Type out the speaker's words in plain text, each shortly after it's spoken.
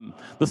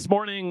This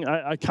morning,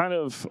 I kind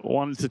of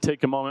wanted to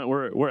take a moment.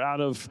 We're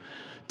out of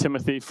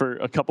Timothy for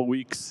a couple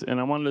weeks, and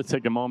I wanted to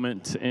take a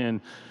moment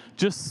and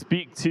just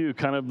speak to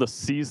kind of the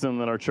season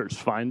that our church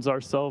finds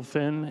ourselves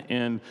in,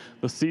 and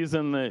the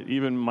season that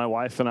even my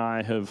wife and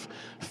I have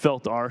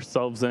felt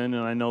ourselves in,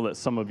 and I know that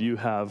some of you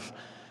have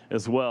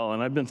as well.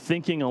 And I've been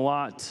thinking a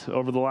lot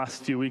over the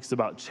last few weeks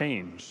about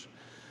change.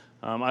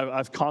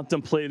 I've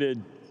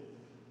contemplated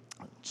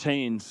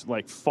change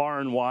like far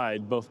and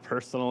wide, both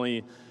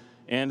personally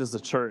and as a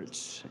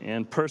church.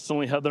 And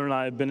personally, Heather and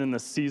I have been in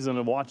this season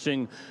of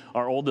watching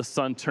our oldest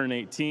son turn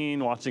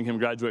 18, watching him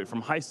graduate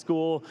from high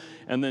school,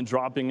 and then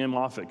dropping him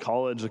off at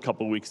college a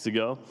couple weeks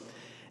ago.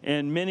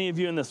 And many of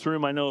you in this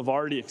room, I know, have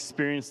already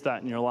experienced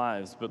that in your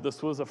lives, but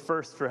this was a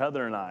first for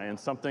Heather and I, and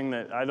something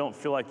that I don't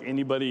feel like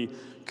anybody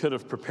could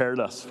have prepared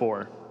us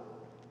for.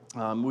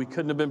 We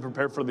couldn't have been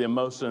prepared for the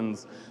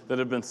emotions that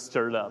have been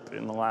stirred up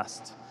in the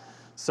last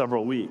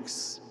several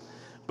weeks.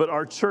 But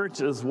our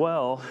church as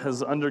well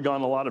has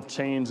undergone a lot of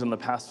change in the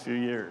past few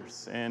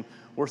years. And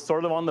we're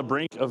sort of on the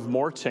brink of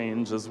more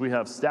change as we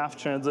have staff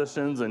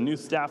transitions and new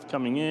staff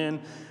coming in.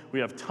 We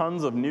have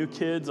tons of new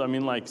kids. I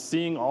mean, like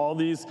seeing all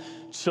these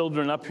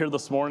children up here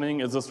this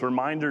morning is this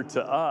reminder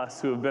to us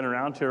who have been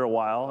around here a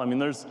while. I mean,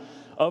 there's,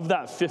 of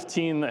that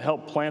 15 that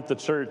helped plant the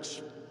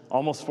church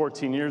almost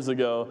 14 years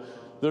ago,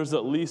 there's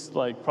at least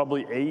like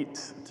probably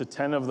 8 to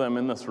 10 of them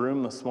in this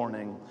room this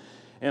morning.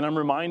 And I'm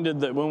reminded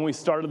that when we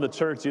started the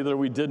church, either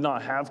we did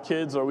not have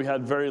kids or we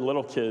had very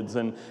little kids.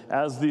 And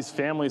as these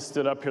families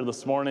stood up here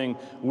this morning,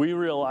 we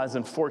realized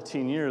in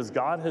 14 years,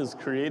 God has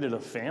created a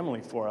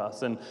family for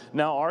us. And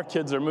now our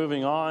kids are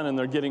moving on and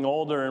they're getting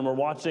older, and we're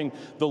watching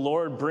the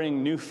Lord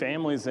bring new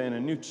families in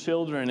and new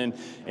children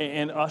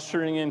and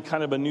ushering in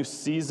kind of a new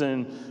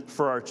season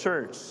for our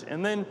church.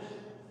 And then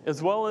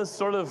as well as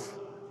sort of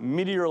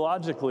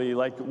meteorologically,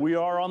 like we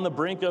are on the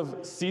brink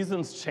of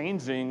seasons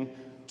changing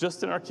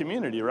just in our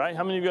community, right?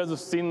 How many of you guys have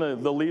seen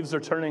the leaves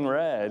are turning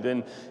red,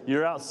 and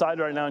you're outside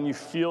right now and you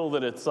feel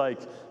that it's like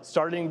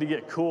starting to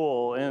get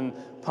cool, and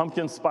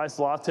pumpkin spice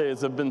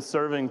lattes have been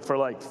serving for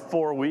like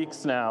 4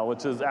 weeks now,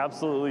 which is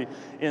absolutely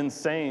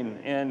insane.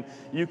 And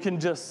you can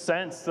just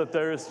sense that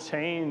there is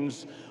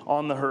change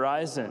on the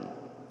horizon.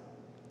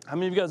 How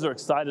many of you guys are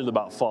excited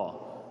about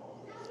fall?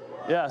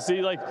 Yeah,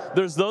 see, like,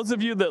 there's those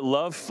of you that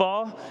love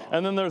fall,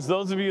 and then there's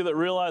those of you that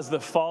realize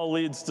that fall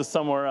leads to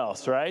somewhere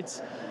else,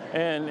 right?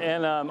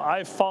 And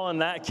I've fallen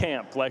that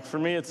camp. Like, for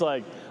me, it's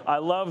like, I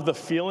love the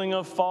feeling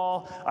of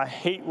fall. I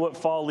hate what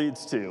fall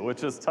leads to,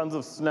 which is tons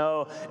of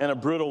snow and a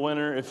brutal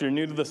winter. If you're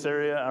new to this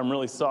area, I'm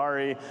really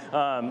sorry.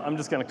 I'm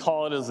just going to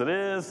call it as it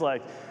is.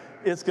 Like,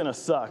 it's going to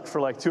suck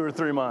for like 2 or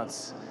 3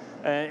 months.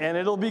 And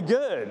it'll be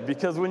good,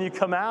 because when you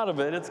come out of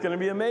it, it's going to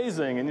be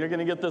amazing, and you're going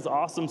to get this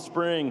awesome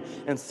spring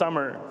and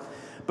summer.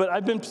 But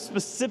I've been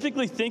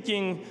specifically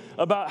thinking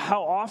about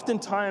how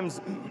oftentimes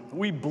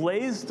we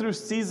blaze through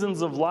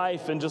seasons of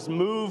life and just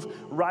move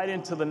right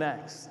into the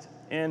next.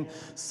 And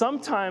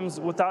sometimes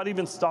without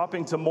even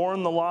stopping to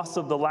mourn the loss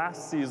of the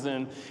last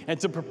season and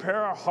to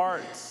prepare our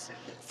hearts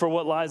for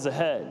what lies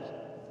ahead.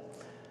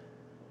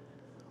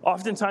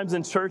 Oftentimes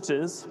in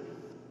churches,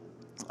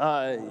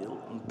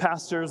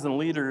 pastors and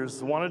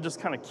leaders want to just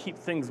kind of keep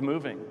things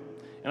moving.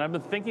 And I've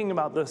been thinking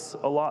about this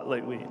a lot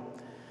lately.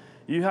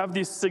 You have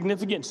these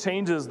significant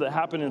changes that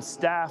happen in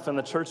staff and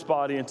the church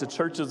body and to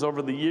churches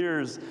over the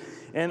years.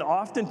 And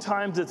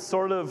oftentimes it's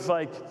sort of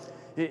like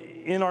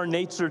in our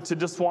nature to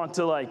just want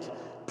to like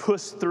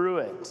push through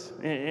it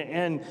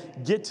and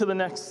get to the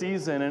next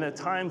season. And at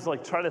times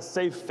like try to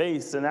save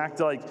face and act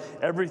like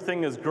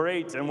everything is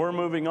great and we're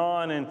moving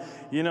on, and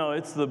you know,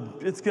 it's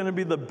going to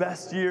be the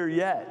best year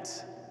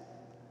yet.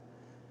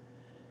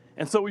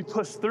 And so we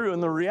push through,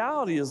 and the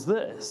reality is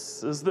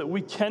this, is that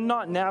we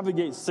cannot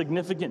navigate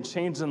significant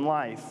change in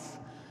life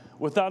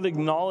without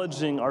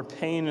acknowledging our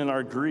pain and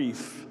our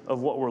grief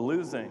of what we're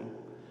losing,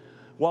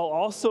 while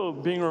also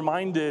being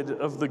reminded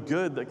of the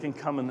good that can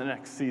come in the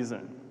next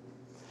season.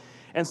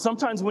 And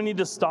sometimes we need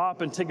to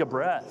stop and take a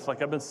breath.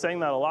 Like I've been saying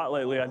that a lot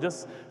lately. I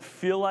just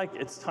feel like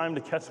it's time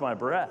to catch my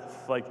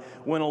breath. Like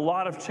when a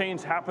lot of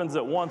change happens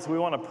at once, we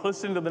want to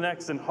push into the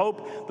next and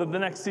hope that the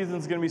next season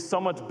is going to be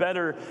so much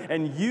better,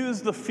 and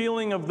use the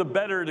feeling of the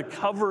better to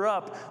cover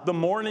up the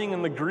mourning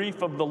and the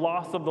grief of the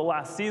loss of the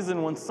last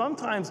season, when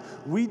sometimes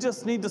we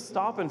just need to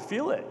stop and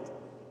feel it.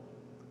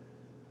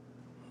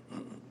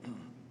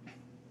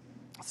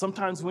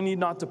 Sometimes we need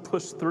not to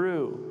push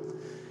through.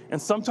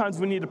 And sometimes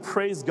we need to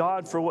praise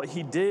God for what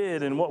He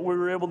did and what we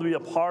were able to be a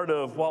part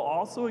of, while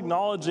also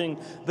acknowledging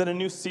that a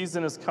new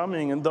season is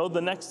coming. And though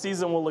the next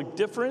season will look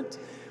different,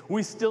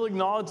 we still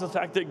acknowledge the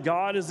fact that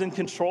God is in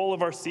control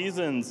of our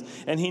seasons,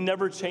 and He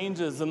never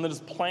changes, and that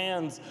His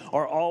plans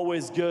are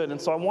always good.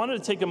 And so I wanted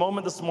to take a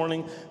moment this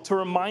morning to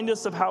remind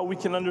us of how we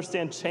can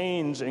understand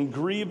change and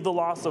grieve the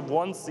loss of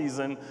one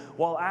season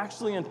while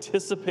actually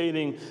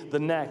anticipating the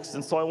next.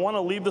 And so I want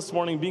to leave this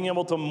morning being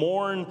able to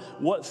mourn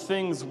what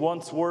things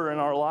once were in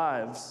our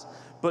lives,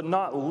 but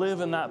not live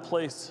in that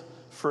place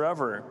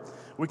forever.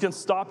 We can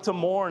stop to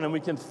mourn, and we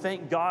can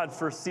thank God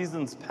for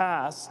seasons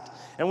past.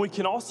 And we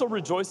can also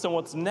rejoice in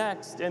what's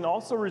next, and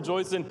also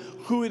rejoice in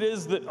who it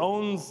is that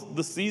owns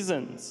the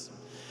seasons.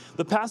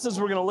 The passage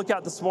we're going to look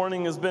at this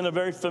morning has been a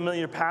very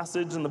familiar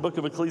passage in the book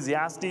of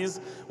Ecclesiastes,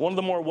 one of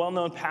the more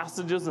well-known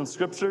passages in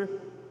Scripture.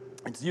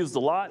 It's used a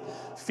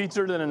lot,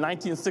 featured in a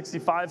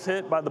 1965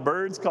 hit by the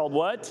Byrds called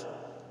what?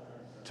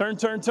 Turn,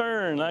 Turn,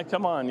 Turn.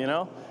 Come on, you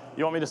know.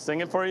 You want me to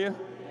sing it for you?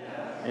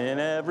 In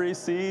every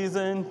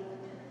season.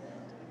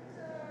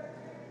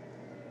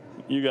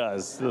 You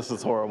guys, this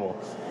is horrible.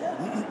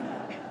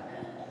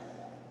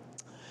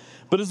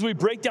 But as we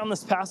break down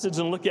this passage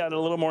and look at it a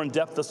little more in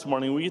depth this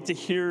morning, we get to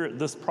hear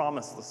this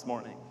promise this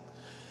morning.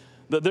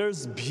 That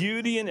there's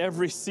beauty in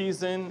every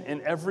season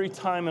and every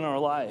time in our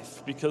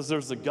life, because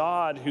there's a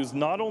God who's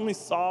not only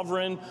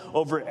sovereign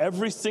over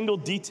every single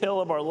detail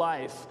of our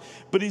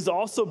life, but he's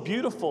also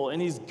beautiful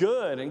and he's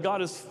good, and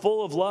God is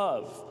full of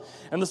love.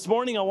 And this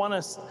morning I want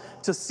us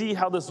to see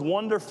how this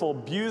wonderful,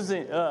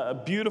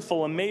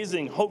 beautiful,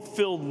 amazing,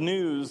 hope-filled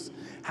news,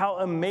 how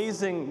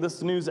amazing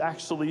this news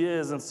actually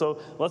is. And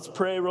so let's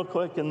pray real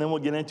quick and then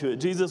we'll get into it.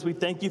 Jesus, we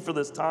thank you for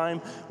this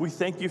time. We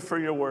thank you for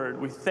your word.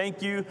 We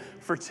thank you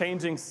for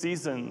changing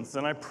seasons.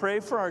 And I pray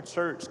for our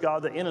church,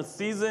 God, that in a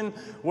season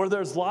where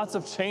there's lots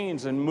of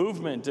change and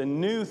movement and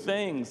new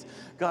things,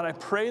 God, I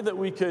pray that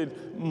we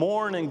could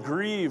mourn and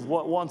grieve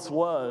what once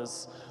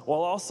was,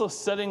 while also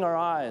setting our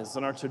eyes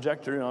and our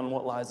trajectory on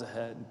what lies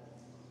ahead.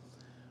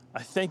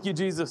 I thank you,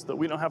 Jesus, that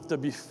we don't have to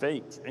be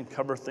fake and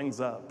cover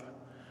things up.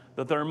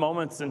 That there are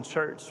moments in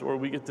church where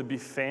we get to be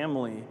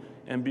family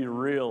and be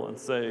real and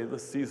say,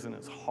 this season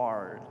is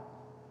hard.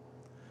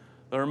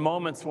 There are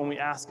moments when we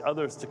ask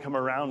others to come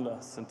around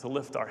us and to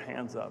lift our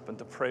hands up and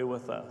to pray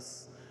with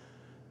us.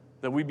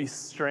 That we be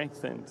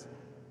strengthened,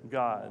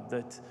 God,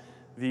 that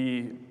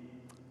the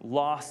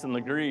loss and the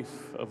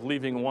grief of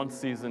leaving one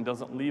season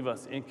doesn't leave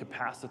us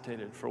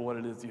incapacitated for what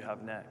it is you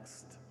have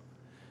next.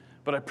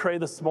 But I pray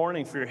this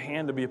morning for your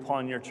hand to be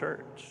upon your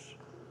church,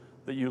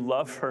 that you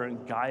love her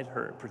and guide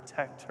her,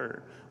 protect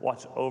her,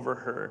 watch over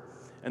her,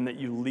 and that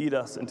you lead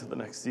us into the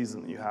next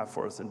season that you have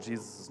for us in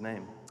Jesus'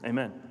 name.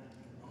 Amen.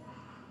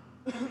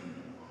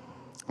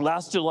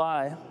 Last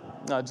July,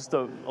 just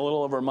a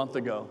little over a month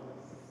ago,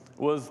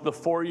 was the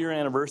 4-year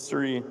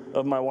anniversary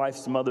of my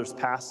wife's mother's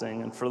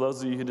passing. And for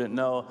those of you who didn't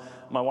know,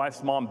 my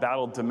wife's mom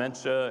battled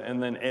dementia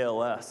and then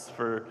ALS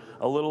for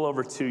a little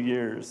over 2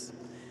 years.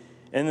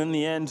 And in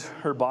the end,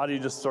 her body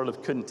just sort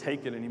of couldn't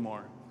take it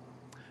anymore.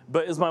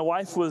 But as my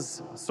wife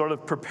was sort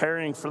of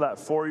preparing for that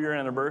 4-year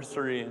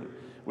anniversary, and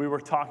we were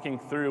talking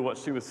through what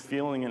she was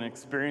feeling and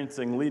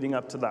experiencing leading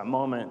up to that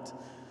moment,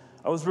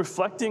 I was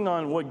reflecting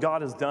on what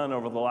God has done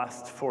over the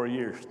last 4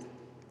 years.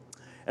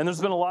 And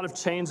there's been a lot of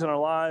change in our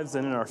lives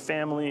and in our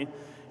family.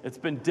 It's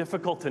been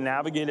difficult to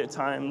navigate at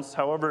times.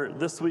 However,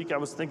 this week I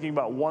was thinking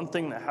about one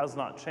thing that has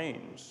not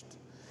changed.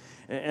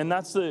 And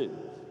that's that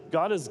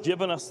God has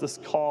given us this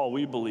call,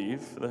 we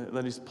believe,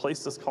 that he's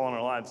placed this call in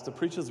our lives to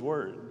preach his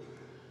word,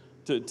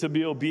 to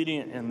be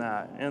obedient in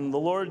that. And the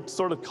Lord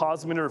sort of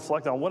caused me to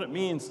reflect on what it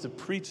means to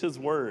preach his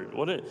word,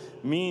 what it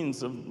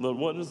means,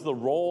 what is the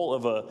role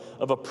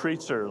of a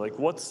preacher, like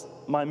what's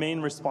my main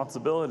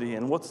responsibility,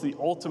 and what's the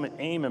ultimate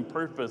aim and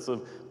purpose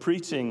of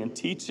preaching and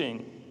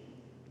teaching,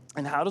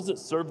 and how does it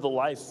serve the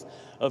life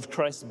of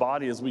Christ's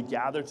body as we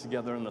gather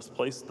together in this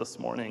place this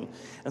morning.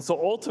 And so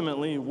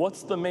ultimately,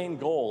 what's the main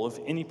goal of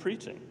any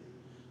preaching?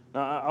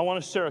 Now, I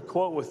want to share a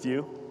quote with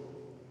you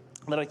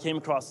that I came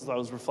across as I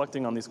was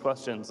reflecting on these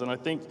questions, and I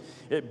think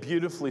it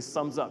beautifully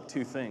sums up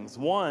two things.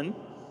 One,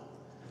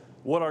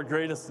 what our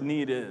greatest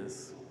need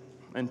is,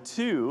 and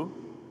two,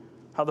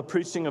 how the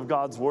preaching of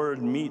God's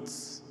word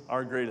meets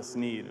our greatest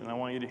need. And I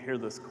want you to hear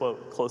this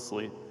quote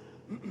closely.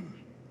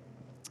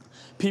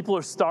 People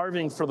are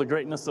starving for the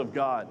greatness of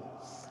God,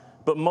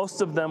 but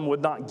most of them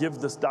would not give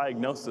this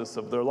diagnosis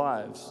of their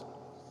lives.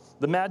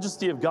 The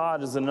majesty of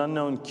God is an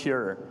unknown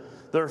cure.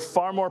 There are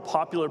far more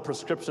popular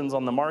prescriptions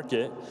on the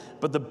market,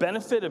 but the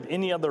benefit of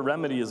any other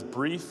remedy is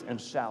brief and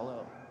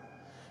shallow.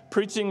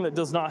 Preaching that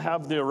does not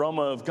have the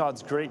aroma of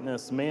God's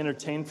greatness may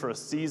entertain for a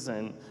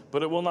season,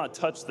 but it will not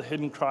touch the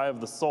hidden cry of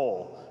the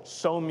soul.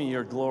 Show me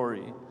your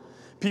glory.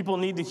 People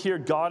need to hear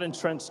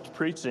God-entrenched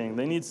preaching.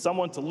 They need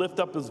someone to lift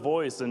up his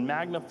voice and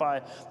magnify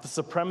the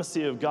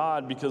supremacy of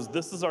God, because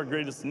this is our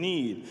greatest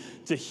need,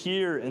 to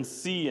hear and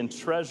see and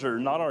treasure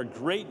not our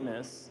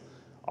greatness,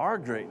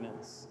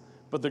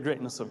 but the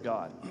greatness of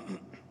God.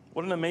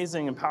 What an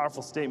amazing and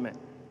powerful statement.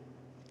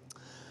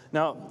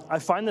 Now, I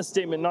find this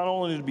statement not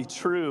only to be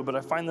true, but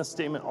I find this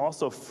statement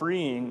also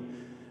freeing,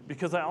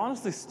 because I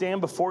honestly stand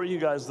before you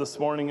guys this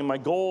morning, and my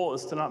goal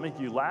is to not make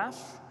you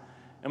laugh,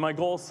 and my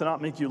goal is to not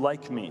make you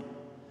like me.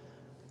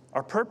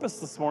 Our purpose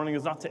this morning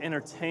is not to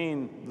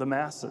entertain the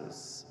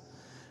masses,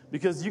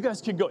 because you guys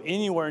could go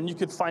anywhere and you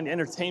could find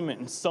entertainment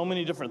in so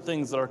many different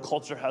things that our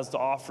culture has to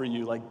offer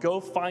you. Like, go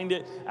find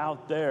it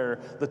out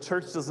there. The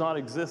church does not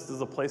exist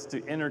as a place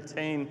to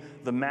entertain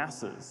the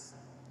masses.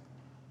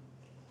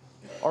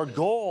 Our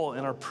goal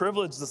and our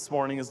privilege this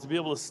morning is to be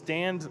able to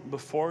stand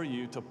before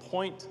you, to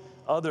point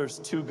others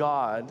to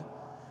God,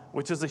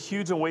 which is a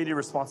huge and weighty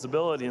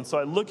responsibility. And so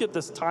I look at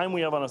this time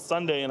we have on a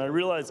Sunday, and I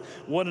realize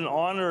what an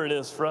honor it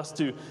is for us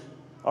to,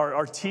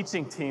 our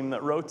teaching team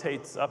that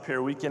rotates up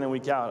here week in and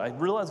week out, I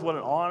realize what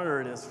an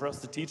honor it is for us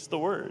to teach the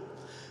Word,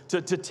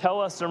 to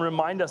tell us and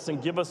remind us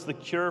and give us the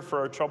cure for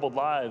our troubled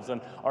lives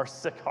and our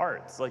sick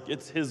hearts. Like,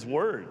 it's His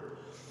Word.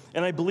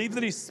 And I believe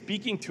that He's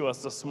speaking to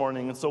us this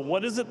morning. And so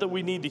what is it that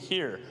we need to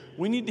hear?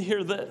 We need to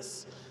hear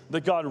this: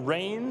 that God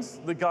reigns,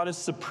 that God is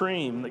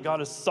supreme, that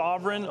God is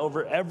sovereign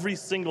over every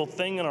single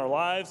thing in our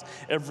lives,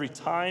 every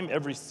time,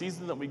 every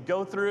season that we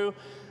go through.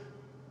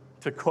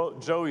 To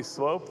quote Joey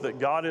Swope, that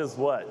God is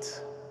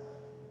what?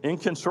 In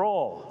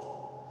control.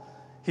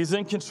 He's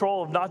in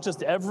control of not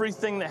just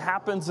everything that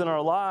happens in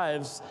our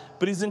lives,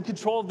 but He's in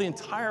control of the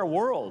entire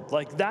world.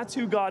 Like, that's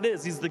who God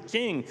is. He's the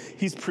King.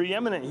 He's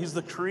preeminent. He's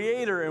the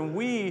creator, and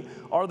we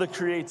are the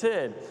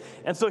created.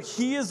 And so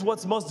He is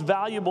what's most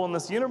valuable in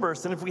this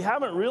universe. And if we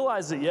haven't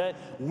realized it yet,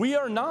 we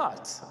are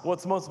not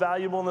what's most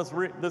valuable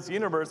in this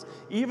universe,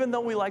 even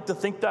though we like to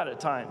think that at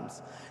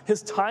times.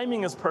 His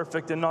timing is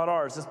perfect and not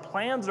ours. His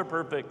plans are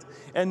perfect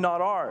and not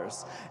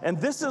ours. And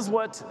this is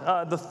what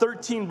the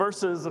 13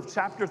 verses of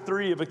chapter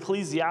 3 of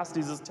Ecclesiastes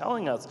is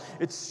telling us.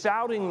 It's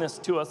shouting this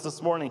to us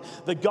this morning,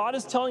 that God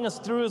is telling us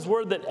through His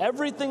Word that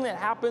everything that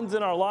happens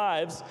in our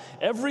lives,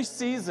 every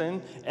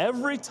season,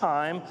 every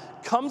time,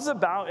 comes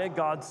about at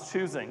God's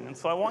choosing. And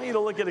so I want you to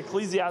look at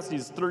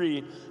Ecclesiastes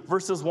 3,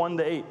 verses 1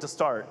 to 8 to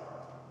start.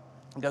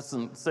 I guess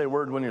say a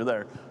word when you're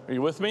there. Are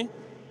you with me?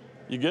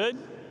 You good?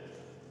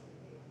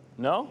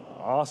 No?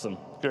 Awesome.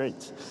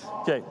 Great.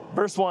 Okay,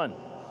 verse 1.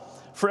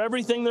 For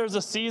everything there's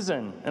a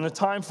season and a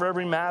time for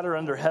every matter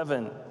under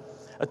heaven,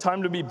 a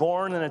time to be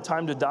born and a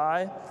time to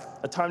die,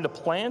 a time to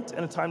plant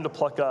and a time to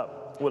pluck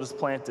up what is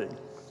planted,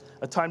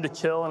 a time to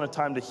kill and a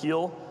time to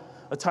heal,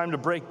 a time to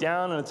break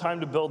down and a time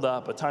to build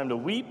up, a time to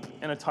weep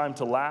and a time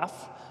to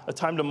laugh, a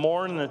time to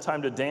mourn and a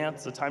time to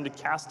dance, a time to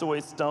cast away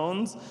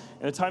stones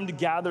and a time to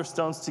gather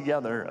stones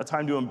together, a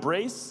time to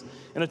embrace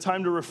and a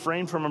time to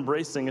refrain from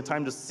embracing, a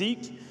time to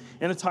seek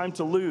and a time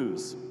to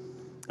lose,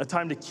 a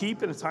time to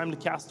keep and a time to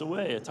cast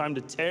away, a time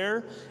to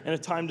tear and a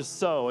time to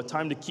sow, a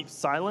time to keep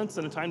silence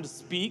and a time to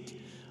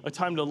speak, a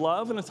time to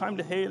love and a time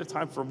to hate, a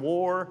time for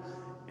war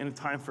and a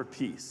time for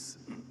peace.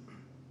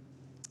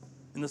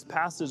 In this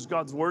passage,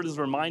 God's Word is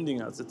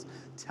reminding us, it's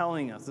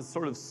telling us, it's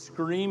sort of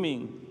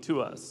screaming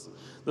to us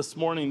this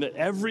morning that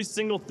every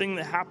single thing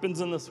that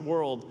happens in this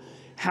world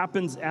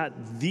happens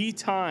at the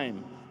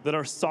time that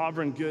our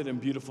sovereign, good,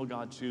 and beautiful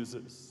God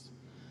chooses.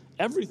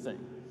 Everything.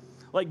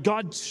 Like,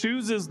 God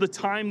chooses the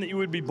time that you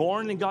would be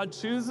born, and God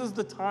chooses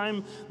the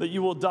time that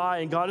you will die,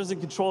 and God is in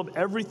control of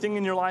everything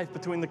in your life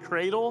between the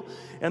cradle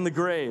and the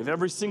grave.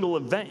 Every single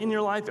event in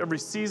your life, every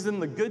season,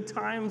 the good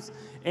times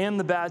and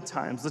the bad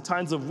times, the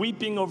times of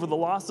weeping over the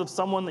loss of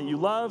someone that you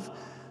love,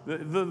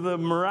 the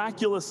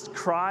miraculous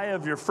cry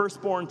of your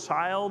firstborn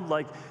child,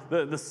 like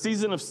the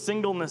season of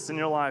singleness in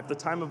your life, the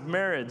time of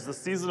marriage, the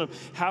season of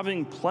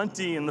having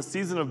plenty and the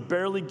season of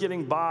barely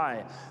getting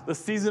by, the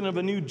season of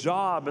a new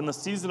job and the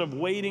season of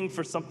waiting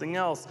for something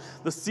else,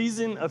 the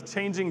season of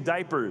changing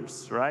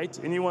diapers, right?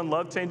 Anyone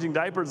love changing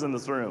diapers in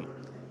this room?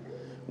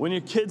 When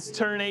your kids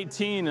turn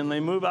 18 and they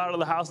move out of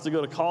the house to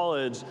go to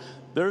college,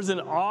 there's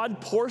an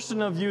odd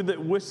portion of you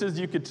that wishes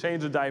you could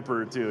change a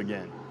diaper or two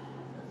again.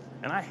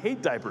 And I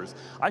hate diapers.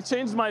 I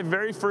changed my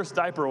very first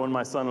diaper when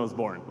my son was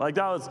born. Like,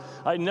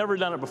 I'd never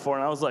done it before,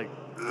 and I was like,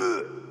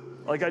 ugh.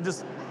 Like,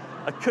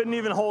 I couldn't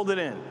even hold it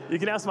in. You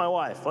can ask my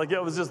wife. Like,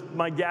 it was just,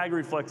 my gag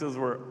reflexes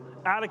were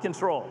out of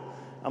control.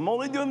 I'm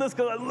only doing this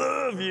because I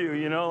love you,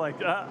 you know, like,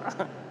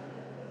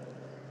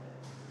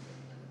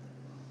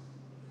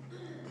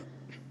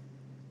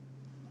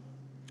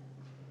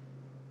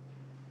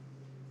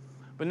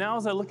 But now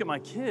as I look at my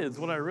kids,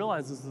 what I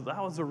realize is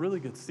that was a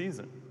really good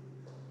season.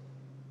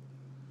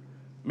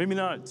 Maybe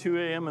not at 2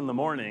 a.m. in the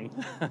morning,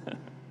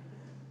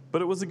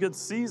 but it was a good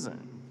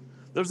season.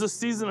 There's a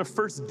season of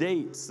first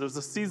dates. There's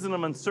a season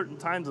of uncertain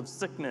times of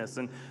sickness,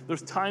 and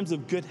there's times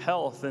of good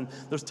health, and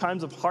there's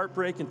times of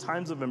heartbreak and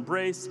times of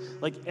embrace.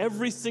 Like,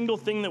 every single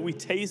thing that we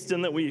taste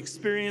and that we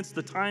experience,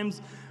 the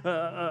times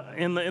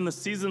in the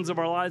seasons of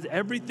our lives,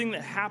 everything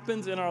that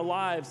happens in our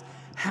lives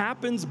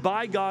happens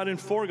by God and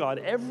for God.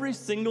 Every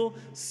single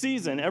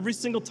season, every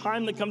single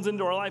time that comes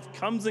into our life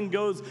comes and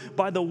goes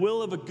by the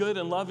will of a good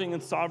and loving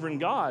and sovereign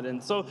God.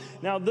 And so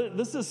now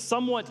this is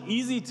somewhat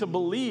easy to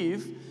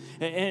believe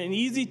and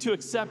easy to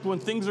accept when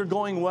things are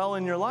going well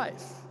in your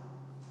life.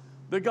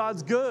 That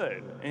God's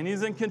good and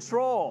He's in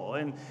control.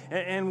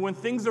 And when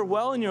things are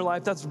well in your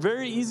life, that's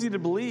very easy to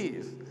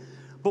believe.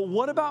 But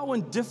what about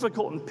when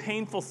difficult and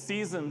painful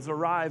seasons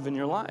arrive in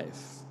your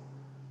life?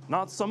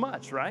 Not so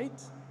much, right?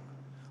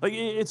 Like,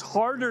 it's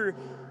harder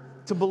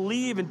to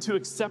believe and to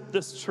accept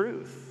this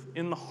truth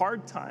in the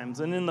hard times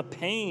and in the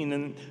pain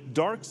and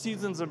dark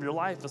seasons of your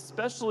life,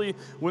 especially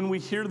when we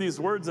hear these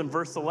words in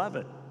verse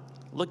 11.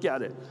 Look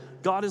at it.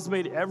 God has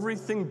made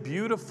everything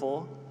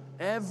beautiful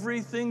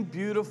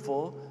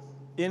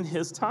in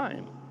His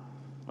time.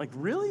 Like,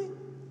 really?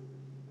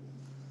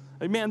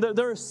 Like, man,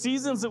 there are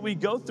seasons that we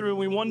go through and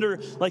we wonder,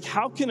 like,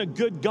 how can a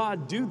good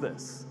God do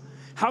this?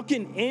 How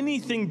can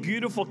anything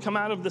beautiful come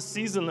out of the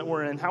season that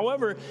we're in?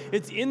 However,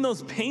 it's in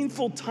those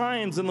painful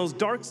times and those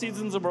dark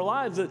seasons of our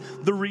lives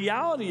that the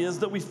reality is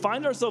that we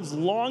find ourselves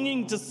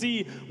longing to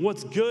see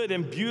what's good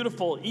and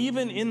beautiful,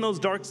 even in those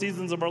dark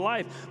seasons of our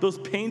life, those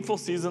painful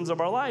seasons of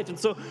our life. And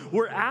so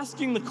we're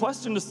asking the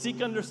question to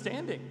seek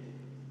understanding.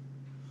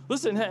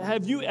 Listen,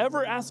 have you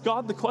ever asked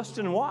God the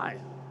question, why?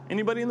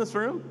 Anybody in this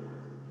room?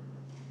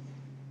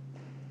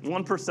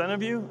 1%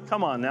 of you?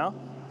 Come on now.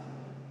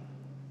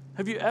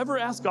 Have you ever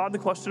asked God the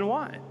question,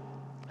 why?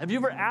 Have you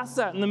ever asked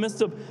that in the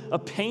midst of a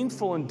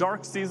painful and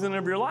dark season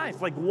of your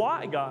life? Like,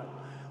 why, God?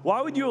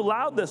 Why would you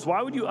allow this?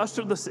 Why would you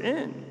usher this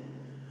in?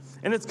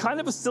 And it's kind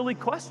of a silly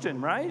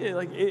question, right?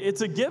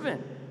 It's a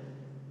given.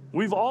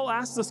 We've all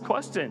asked this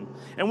question,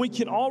 and we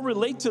can all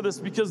relate to this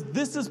because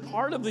this is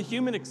part of the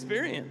human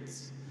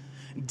experience.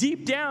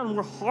 Deep down,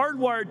 we're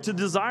hardwired to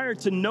desire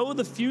to know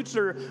the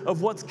future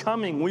of what's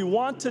coming. We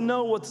want to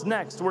know what's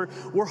next. We're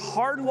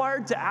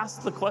hardwired to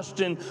ask the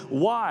question,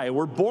 why?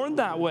 We're born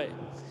that way.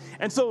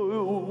 And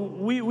so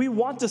we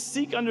want to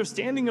seek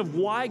understanding of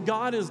why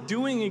God is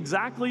doing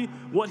exactly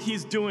what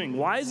he's doing.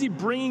 Why is he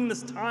bringing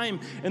this time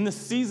and this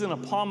season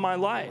upon my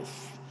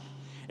life?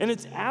 And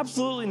it's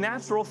absolutely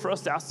natural for us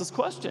to ask this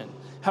question.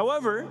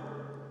 However,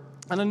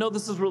 and I know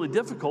this is really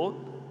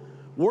difficult,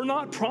 we're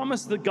not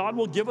promised that God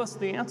will give us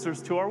the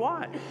answers to our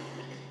why.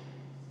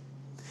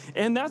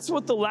 And that's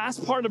what the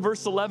last part of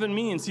verse 11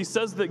 means. He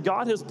says that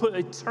God has put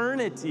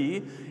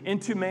eternity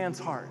into man's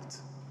heart.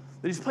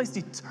 That he's placed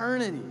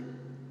eternity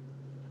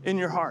in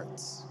your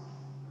hearts.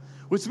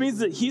 Which means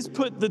that he's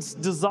put this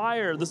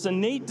desire, this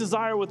innate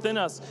desire within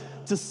us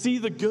to see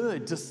the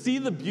good, to see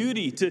the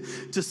beauty,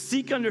 to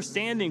seek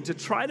understanding, to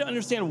try to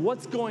understand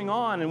what's going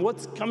on and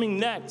what's coming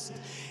next.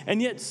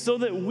 And yet so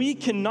that we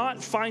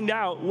cannot find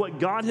out what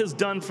God has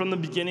done from the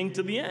beginning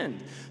to the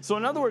end. So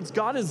in other words,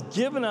 God has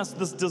given us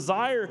this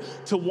desire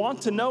to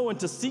want to know and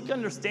to seek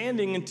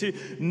understanding and to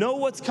know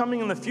what's coming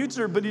in the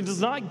future, but he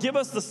does not give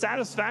us the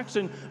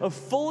satisfaction of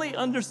fully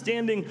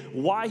understanding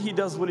why he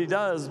does what he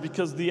does,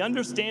 because the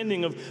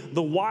understanding of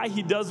the why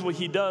he does what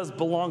he does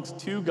belongs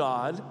to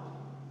God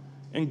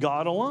and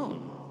God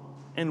alone.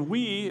 And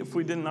we, if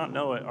we did not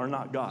know it, are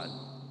not God.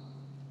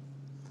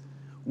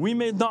 We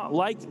may not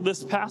like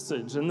this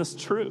passage and this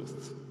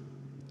truth,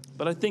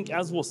 but I think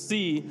as we'll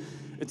see,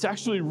 it's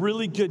actually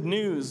really good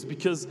news,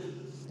 because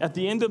at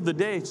the end of the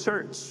day,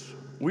 church,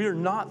 we are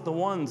not the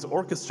ones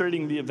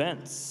orchestrating the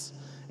events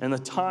and the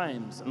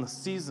times and the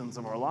seasons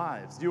of our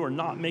lives. You are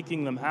not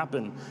making them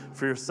happen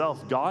for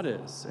yourself. God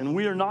is. And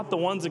we are not the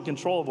ones in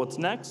control of what's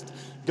next.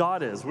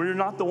 God is. We are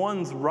not the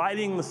ones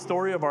writing the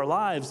story of our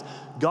lives.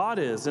 God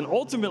is. And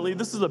ultimately,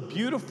 this is a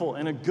beautiful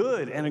and a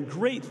good and a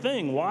great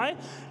thing. Why?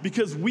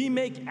 Because we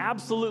make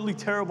absolutely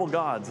terrible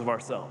gods of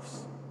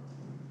ourselves.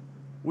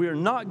 We are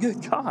not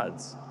good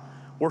gods.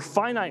 We're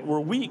finite, we're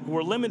weak,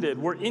 we're limited,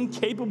 we're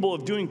incapable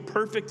of doing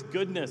perfect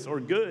goodness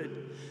or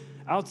good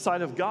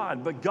outside of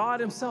God. But God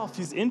himself,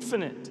 he's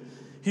infinite.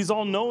 He's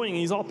all-knowing,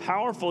 he's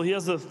all-powerful, he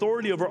has the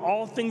authority over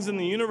all things in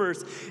the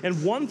universe.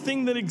 And one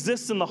thing that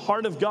exists in the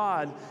heart of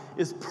God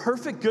is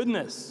perfect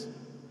goodness.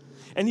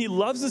 And he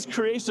loves his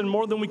creation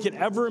more than we could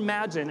ever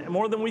imagine, and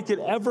more than we could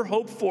ever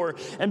hope for.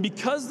 And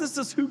because this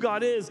is who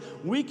God is,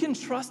 we can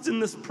trust in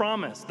this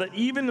promise that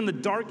even in the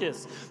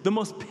darkest, the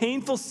most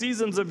painful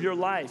seasons of your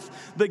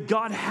life, that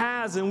God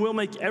has and will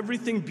make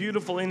everything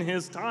beautiful in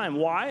his time.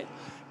 Why?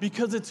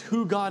 Because it's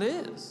who God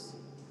is.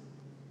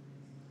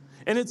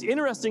 And it's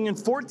interesting, in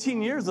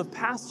 14 years of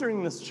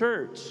pastoring this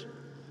church,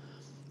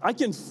 I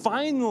can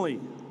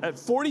finally, at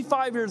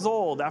 45 years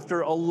old,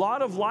 after a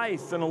lot of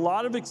life and a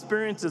lot of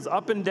experiences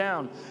up and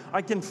down,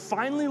 I can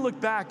finally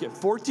look back at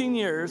 14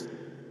 years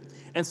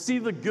and see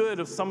the good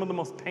of some of the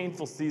most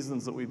painful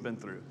seasons that we've been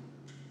through.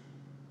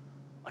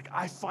 Like,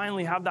 I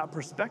finally have that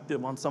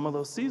perspective on some of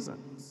those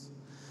seasons.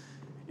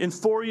 In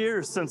 4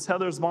 years since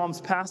Heather's mom's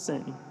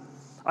passing,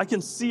 I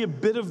can see a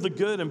bit of the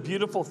good and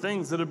beautiful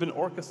things that have been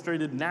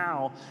orchestrated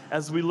now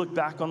as we look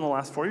back on the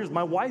last 4 years.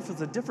 My wife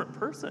is a different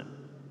person.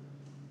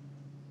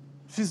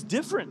 She's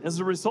different as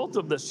a result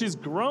of this. She's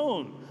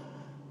grown.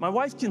 My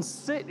wife can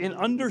sit and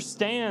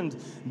understand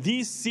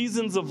these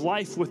seasons of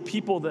life with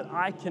people that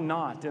I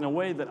cannot, in a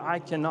way that I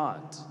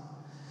cannot.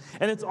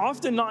 And it's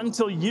often not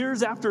until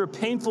years after a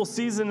painful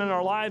season in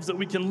our lives that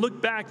we can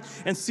look back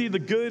and see the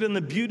good and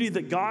the beauty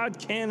that God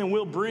can and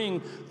will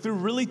bring through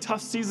really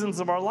tough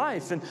seasons of our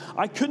life. And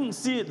I couldn't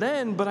see it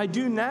then, but I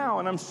do now,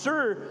 and I'm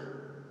sure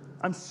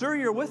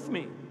you're with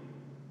me.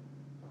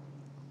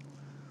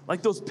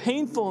 Like those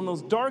painful and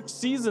those dark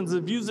seasons,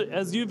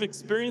 as you've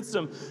experienced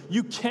them,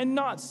 you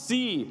cannot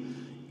see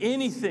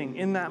anything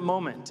in that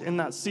moment, in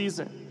that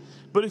season.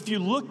 But if you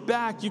look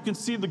back, you can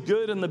see the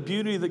good and the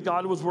beauty that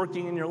God was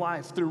working in your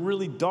life through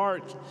really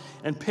dark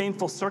and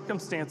painful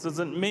circumstances.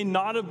 And it may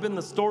not have been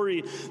the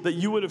story that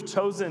you would have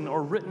chosen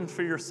or written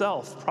for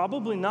yourself.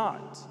 Probably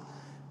not.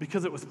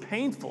 because it was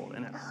painful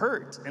and it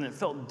hurt and it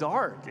felt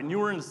dark, and you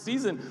were in a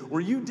season where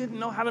you didn't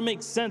know how to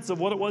make sense of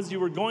what it was you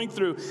were going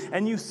through,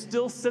 and you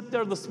still sit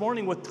there this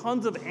morning with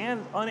tons of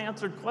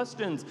unanswered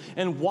questions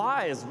and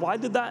whys. Why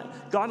did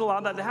God allow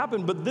that to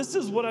happen? But this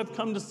is what I've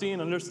come to see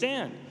and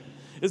understand,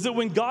 is that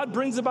when God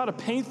brings about a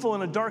painful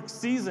and a dark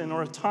season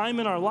or a time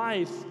in our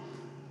life,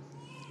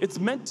 it's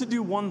meant to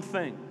do one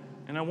thing.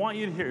 And I want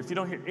you to hear, if you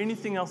don't hear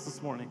anything else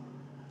this morning,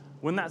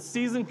 when that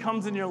season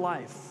comes in your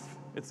life,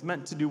 it's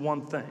meant to do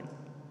one thing.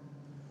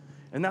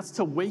 And that's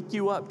to wake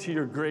you up to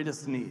your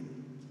greatest need.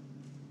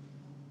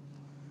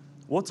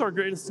 What's our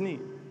greatest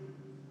need?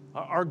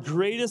 Our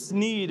greatest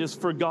need is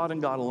for God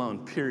and God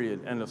alone,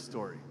 period, end of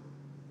story.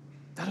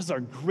 That is our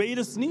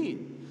greatest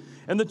need.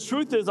 And the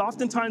truth is,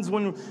 oftentimes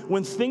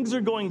when things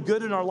are going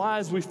good in our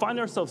lives, we find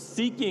ourselves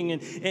seeking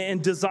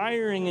and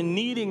desiring and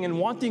needing and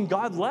wanting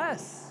God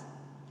less.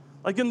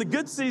 Like in the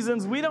good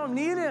seasons, we don't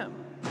need him.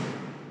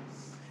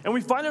 And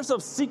we find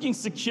ourselves seeking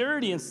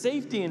security and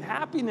safety and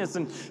happiness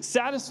and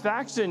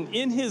satisfaction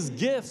in his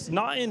gifts,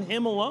 not in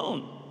him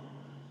alone.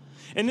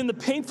 And in the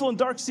painful and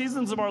dark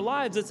seasons of our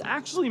lives, it's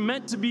actually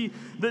meant to be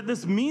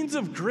this means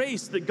of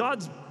grace that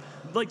God's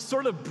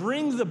sort of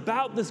brings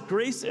about this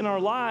grace in our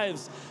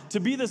lives to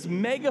be this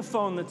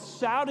megaphone that's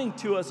shouting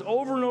to us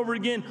over and over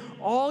again,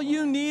 all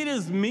you need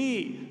is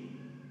me.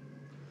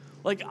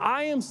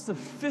 I am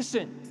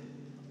sufficient.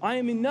 I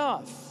am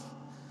enough.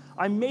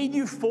 I made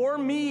you for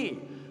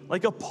me.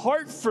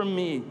 Apart from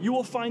me, you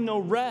will find no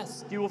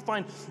rest. You will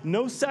find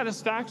no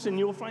satisfaction.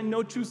 You will find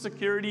no true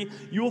security.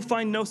 You will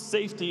find no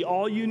safety.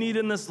 All you need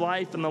in this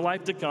life and the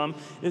life to come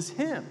is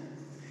him.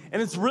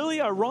 And it's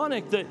really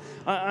ironic that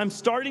I'm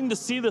starting to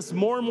see this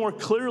more and more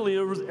clearly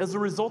as a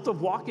result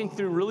of walking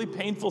through really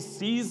painful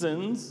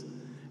seasons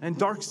and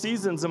dark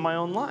seasons in my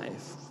own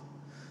life.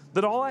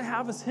 That all I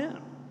have is him.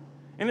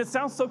 And it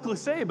sounds so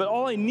cliche, but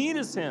all I need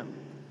is him.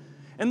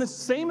 And the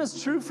same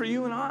is true for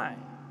you and I.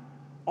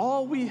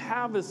 All we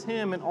have is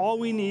him, and all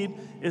we need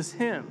is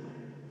him.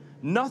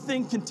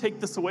 Nothing can take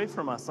this away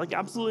from us,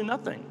 absolutely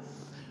nothing.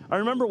 I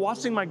remember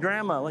watching my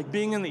grandma,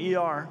 being in the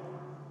ER,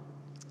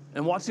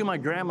 and watching my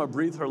grandma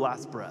breathe her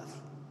last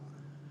breath,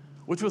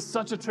 which was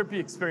such a trippy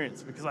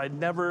experience because I'd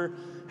never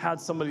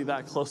had somebody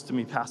that close to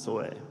me pass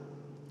away.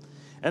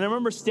 And I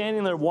remember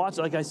standing there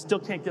watching, I still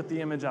can't get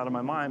the image out of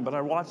my mind, but I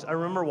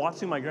remember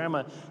watching my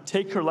grandma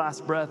take her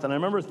last breath, and I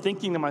remember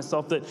thinking to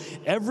myself that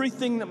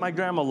everything that my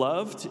grandma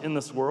loved in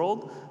this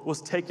world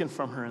was taken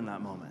from her in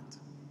that moment.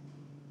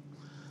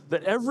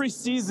 That every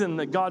season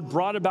that God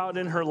brought about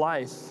in her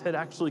life had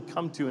actually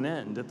come to an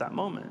end at that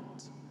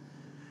moment.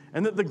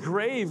 And that the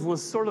grave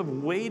was sort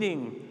of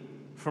waiting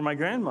for my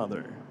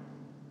grandmother.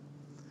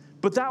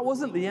 But that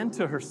wasn't the end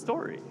to her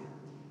story.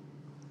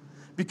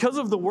 Because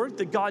of the work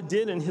that God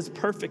did in his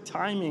perfect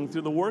timing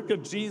through the work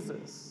of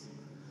Jesus,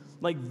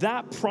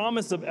 that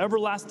promise of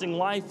everlasting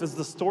life is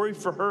the story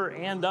for her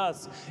and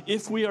us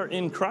if we are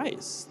in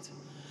Christ.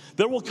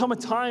 There will come a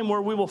time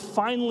where we will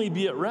finally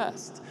be at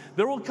rest.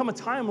 There will come a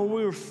time where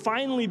we will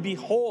finally be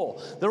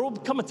whole. There will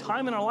come a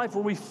time in our life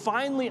where we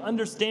finally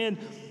understand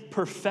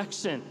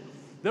perfection.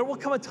 There will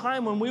come a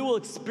time when we will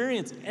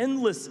experience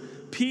endless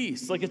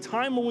peace, a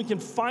time when we can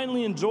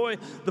finally enjoy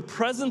the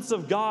presence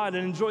of God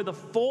and enjoy the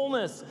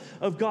fullness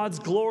of God's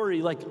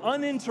glory,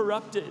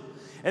 uninterrupted.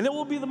 And it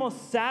will be the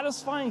most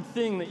satisfying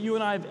thing that you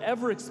and I have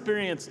ever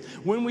experienced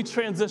when we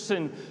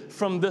transition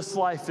from this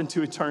life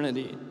into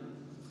eternity.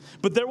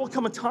 But there will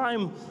come a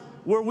time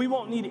where we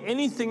won't need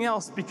anything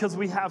else because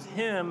we have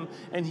him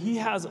and he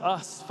has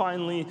us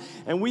finally,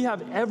 and we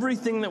have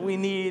everything that we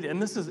need,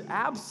 and this is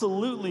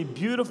absolutely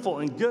beautiful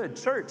and good.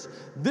 Church,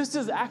 this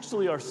is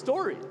actually our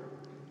story.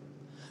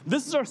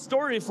 This is our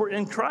story if we're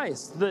in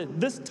Christ, that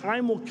this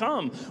time will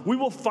come. We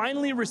will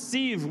finally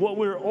receive what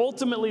we're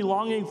ultimately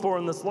longing for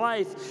in this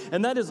life,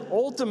 and that is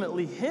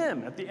ultimately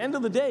him. At the end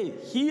of the day,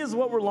 he is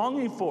what we're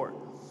longing for.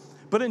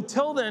 But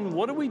until then,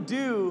 what do we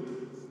do?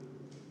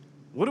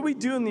 What do we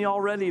do in the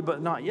already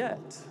but not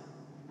yet?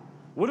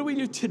 What do we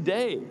do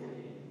today?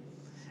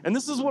 And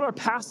this is what our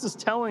past is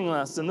telling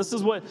us, and this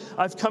is what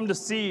I've come to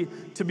see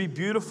to be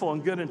beautiful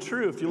and good and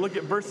true. If you look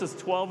at verses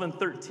 12 and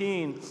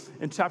 13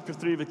 in chapter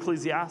 3 of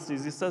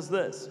Ecclesiastes, he says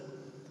this,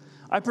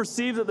 I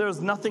perceive that there is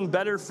nothing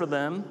better for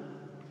them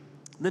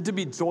than to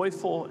be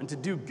joyful and to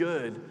do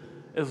good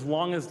as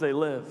long as they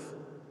live.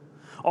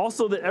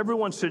 Also that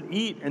everyone should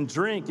eat and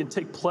drink and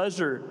take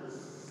pleasure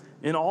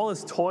in all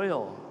his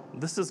toil.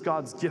 This is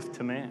God's gift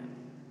to man.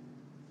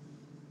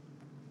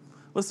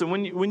 Listen,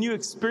 when you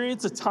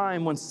experience a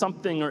time when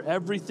something or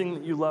everything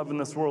that you love in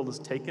this world is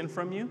taken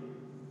from you,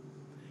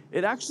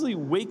 it actually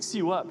wakes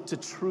you up to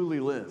truly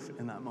live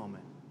in that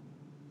moment.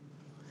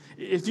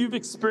 If you've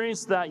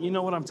experienced that, you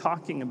know what I'm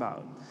talking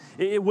about.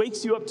 It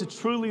wakes you up to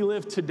truly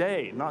live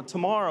today, not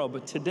tomorrow,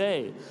 but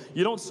today.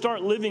 You don't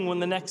start living when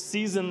the next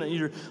season that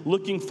you're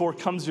looking for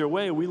comes your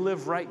way. We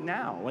live right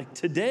now,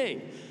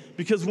 today.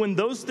 Because when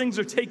those things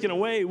are taken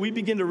away, we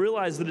begin to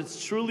realize that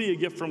it's truly a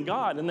gift from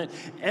God and that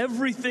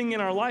everything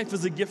in our life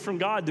is a gift from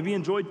God to be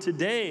enjoyed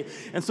today.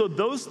 And so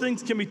those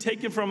things can be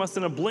taken from us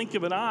in a blink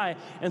of an eye.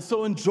 And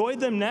so enjoy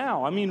them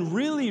now. I mean,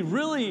 really,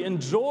 really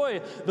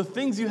enjoy the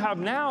things you have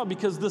now,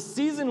 because the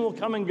season will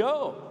come and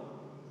go.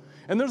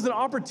 And there's an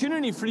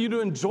opportunity for you to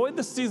enjoy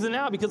the season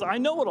now, because I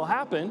know what'll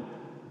happen.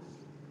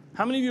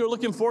 How many of you are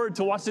looking forward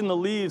to watching the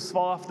leaves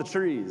fall off the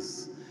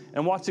trees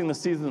and watching the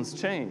seasons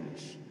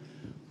change?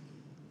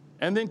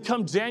 And then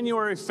come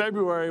January,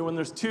 February, when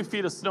there's 2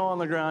 feet of snow on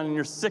the ground and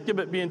you're sick of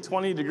it being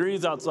 20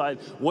 degrees outside,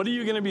 what are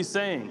you going to be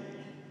saying?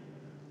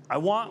 I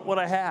want what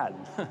I had.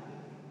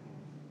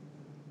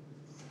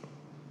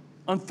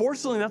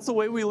 Unfortunately, that's the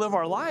way we live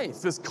our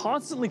life, is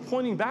constantly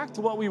pointing back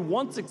to what we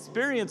once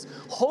experienced,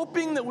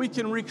 hoping that we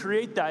can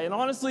recreate that. And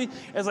honestly,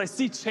 as I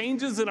see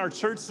changes in our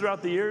church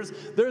throughout the years,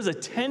 there's a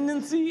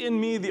tendency in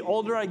me, the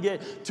older I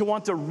get, to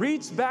want to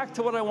reach back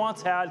to what I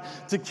once had,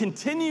 to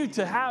continue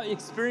to have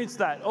experienced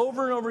that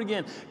over and over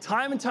again,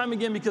 time and time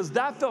again, because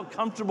that felt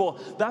comfortable,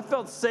 that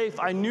felt safe,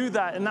 I knew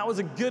that, and that was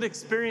a good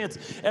experience.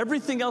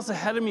 Everything else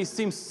ahead of me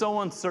seems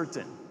so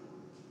uncertain.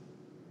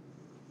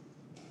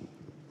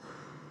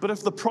 But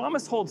if the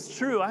promise holds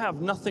true, I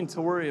have nothing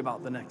to worry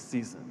about the next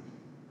season.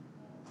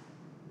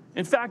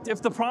 In fact,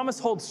 if the promise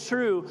holds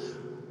true,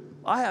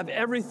 I have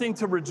everything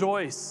to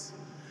rejoice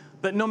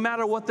that no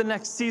matter what the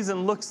next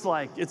season looks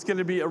like, it's going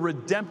to be a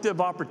redemptive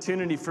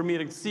opportunity for me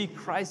to see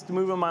Christ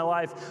move in my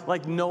life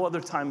like no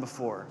other time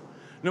before,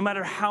 no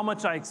matter how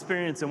much I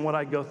experience and what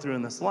I go through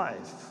in this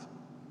life.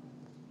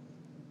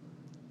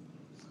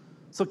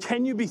 So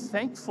can you be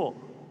thankful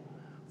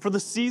for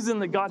the season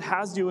that God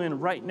has you in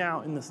right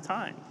now in this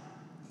time?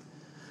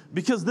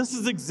 Because this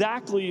is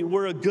exactly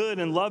where a good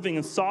and loving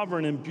and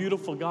sovereign and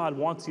beautiful God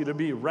wants you to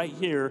be, right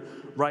here,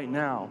 right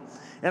now.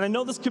 And I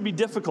know this could be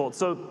difficult,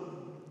 so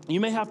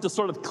you may have to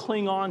sort of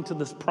cling on to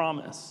this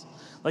promise,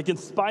 like in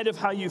spite of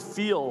how you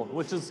feel,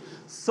 which is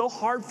so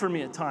hard for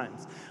me at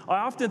times. I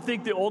often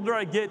think the older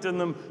I get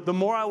and the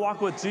more I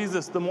walk with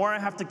Jesus, the more I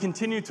have to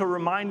continue to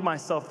remind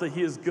myself that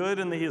he is good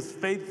and that he is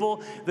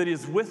faithful, that he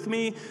is with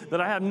me, that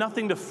I have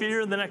nothing to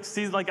fear the next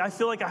season. Like, I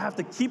feel like I have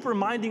to keep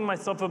reminding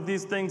myself of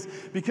these things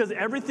because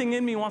everything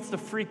in me wants to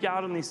freak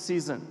out in these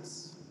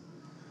seasons.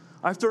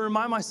 I have to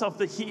remind myself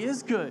that he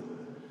is good,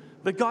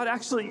 that God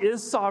actually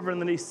is sovereign,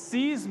 that he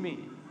sees me,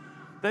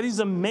 that he's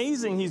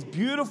amazing, he's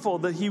beautiful,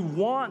 that he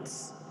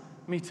wants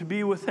me to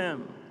be with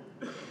him.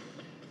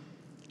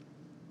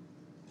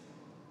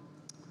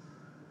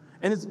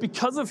 And it's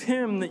because of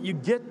him that you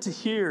get to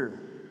hear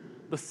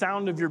the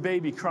sound of your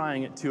baby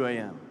crying at 2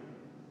 a.m.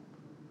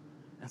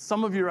 And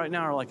some of you right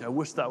now are like, I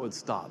wish that would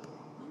stop.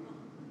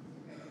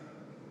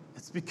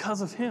 It's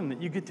because of him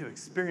that you get to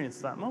experience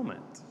that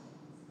moment.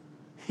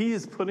 He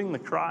is putting the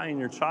cry in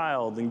your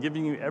child and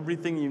giving you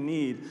everything you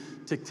need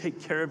to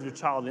take care of your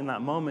child in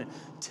that moment.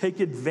 Take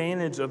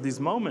advantage of these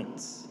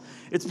moments.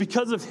 It's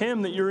because of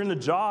him that you're in a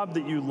job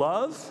that you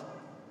love,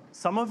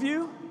 some of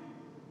you.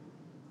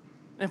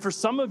 And for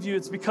some of you,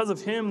 it's because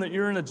of him that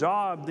you're in a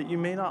job that you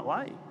may not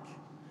like,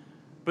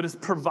 but is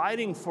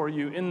providing for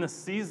you in this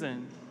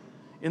season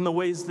in the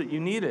ways that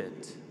you need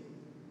it.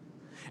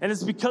 And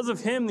it's because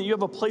of him that you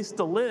have a place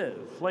to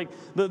live. Like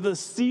the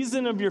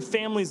season of your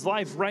family's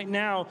life right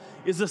now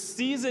is a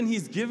season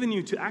he's given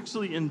you to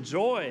actually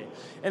enjoy.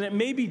 And it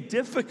may be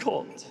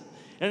difficult.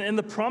 And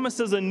the promise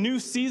is a new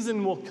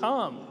season will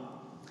come.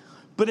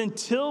 But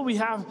until we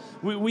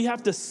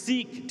have to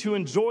seek to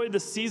enjoy the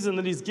season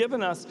that he's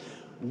given us,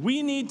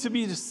 we need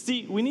to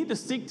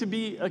seek to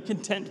be a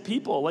content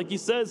people. Like he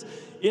says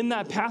in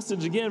that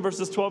passage again,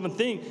 verses 12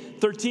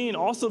 and 13,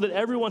 also that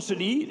everyone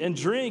should eat and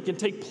drink and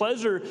take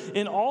pleasure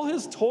in all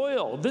his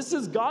toil. This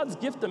is God's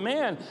gift to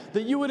man,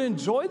 that you would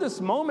enjoy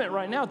this moment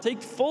right now.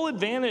 Take full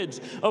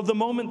advantage of the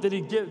moment that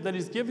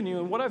he's given you.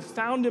 And what I've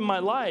found in my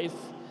life,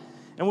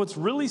 and what's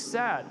really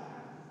sad,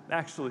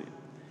 actually,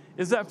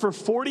 is that for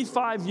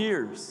 45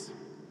 years,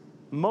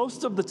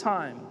 most of the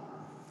time,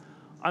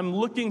 I'm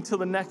looking to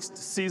the next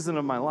season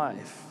of my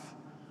life,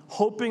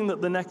 hoping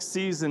that the next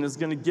season is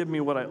going to give me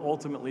what I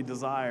ultimately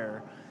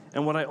desire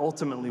and what I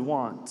ultimately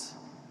want.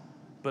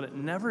 But it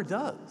never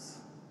does.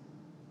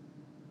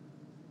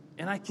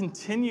 And I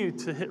continue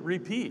to hit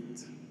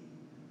repeat.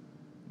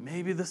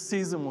 Maybe this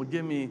season will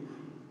give me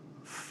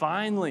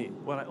finally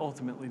what I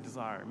ultimately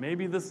desire.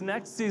 Maybe this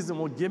next season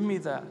will give me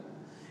that.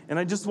 And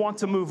I just want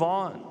to move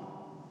on.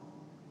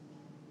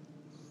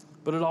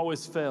 But it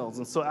always fails.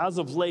 And so as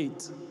of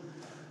late,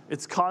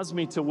 it's caused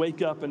me to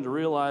wake up and to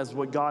realize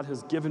what God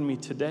has given me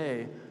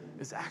today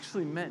is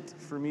actually meant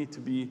for me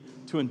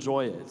to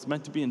enjoy it. It's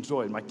meant to be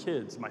enjoyed. My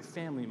kids, my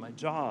family, my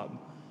job,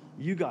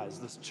 you guys,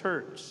 this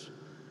church.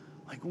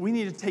 Like, we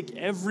need to take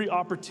every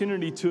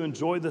opportunity to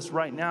enjoy this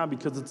right now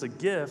because it's a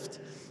gift,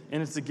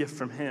 and it's a gift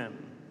from him.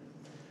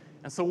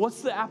 And so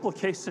what's the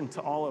application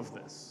to all of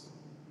this?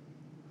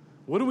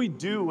 What do we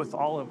do with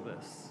all of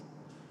this?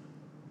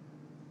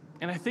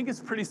 And I think it's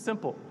pretty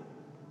simple.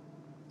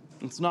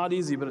 It's not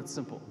easy, but it's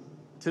simple.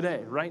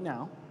 Today, right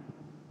now,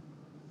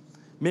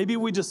 Maybe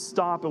we just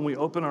stop and we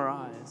open our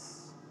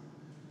eyes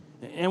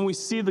and we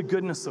see the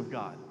goodness of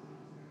God.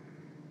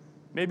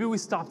 Maybe we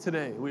stop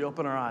today, we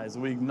open our eyes,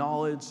 and we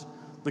acknowledge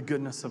the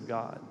goodness of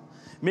God.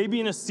 Maybe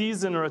in a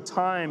season or a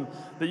time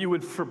that you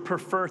would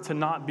prefer to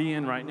not be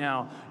in right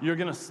now, you're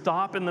going to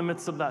stop in the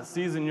midst of that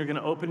season, you're going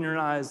to open your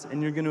eyes,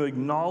 and you're going to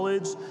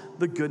acknowledge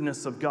the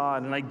goodness of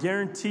God. And I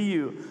guarantee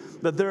you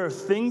that there are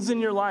things in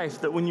your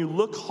life that when you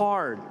look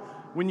hard,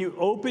 when you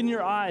open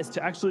your eyes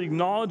to actually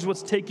acknowledge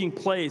what's taking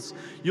place,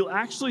 you'll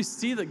actually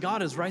see that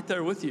God is right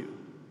there with you,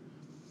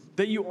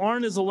 that you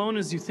aren't as alone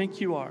as you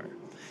think you are,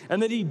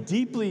 and that he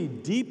deeply,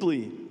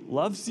 deeply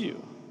loves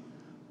you,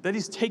 that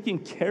he's taking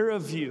care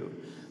of you,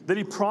 that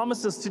he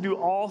promises to do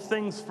all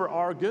things for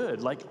our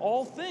good, like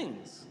all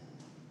things.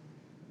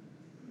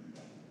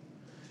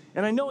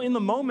 And I know in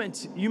the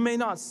moment, you may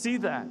not see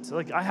that.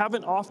 Like, I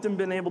haven't often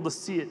been able to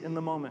see it in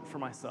the moment for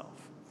myself.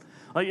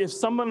 Like, if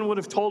someone would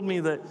have told me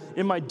that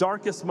in my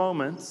darkest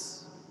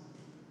moments,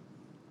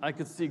 I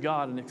could see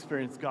God and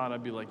experience God,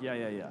 I'd be like,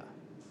 yeah.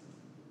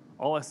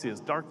 All I see is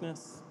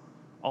darkness,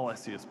 all I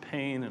see is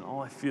pain, and all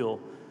I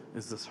feel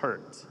is this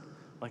hurt.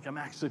 Like, I'm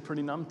actually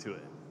pretty numb to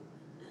it.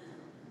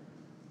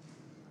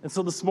 And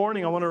so this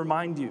morning, I want to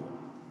remind you,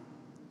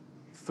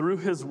 through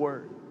his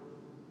word,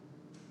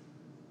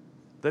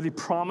 that he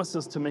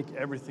promises to make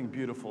everything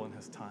beautiful in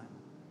his time.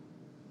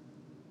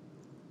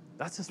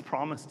 That's his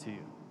promise to you.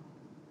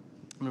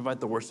 I'm going to invite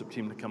the worship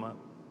team to come up.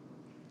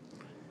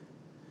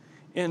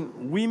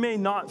 And we may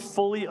not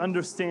fully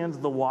understand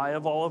the why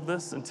of all of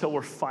this until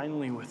we're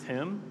finally with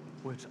him,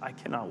 which I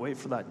cannot wait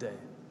for that day.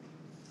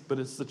 But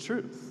it's the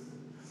truth,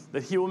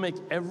 that he will make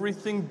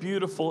everything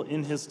beautiful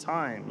in his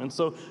time. And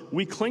so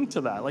we cling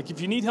to that. Like, if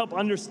you need help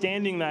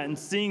understanding that and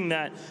seeing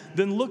that,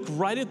 then look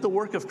right at the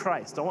work of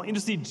Christ. I want you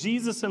to see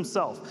Jesus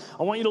himself.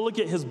 I want you to look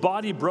at his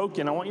body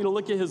broken. I want you to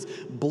look at his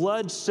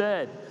blood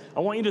shed.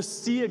 I want you to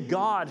see a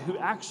God who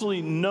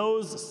actually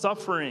knows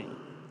suffering.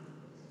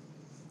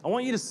 I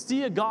want you to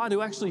see a God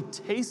who actually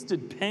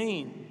tasted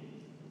pain.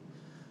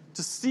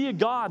 To see a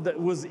God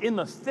that was in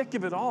the thick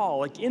of it all,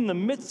 like in the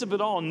midst of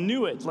it all,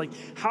 knew it. Like,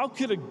 how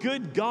could a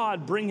good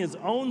God bring his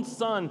own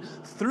son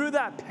through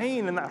that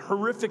pain and that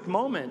horrific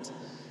moment?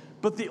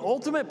 But the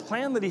ultimate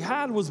plan that he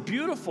had was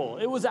beautiful.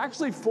 It was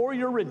actually for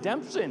your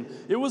redemption.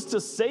 It was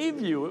to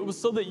save you. It was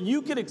so that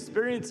you could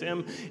experience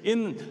him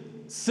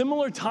in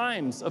similar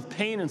times of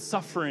pain and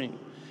suffering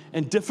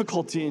and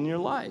difficulty in your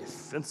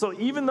life. And so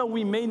even though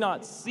we may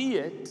not see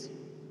it,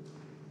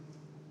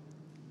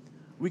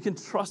 we can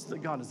trust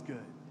that God is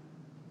good.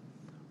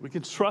 We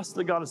can trust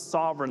that God is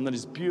sovereign, that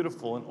he's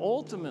beautiful, and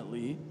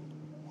ultimately,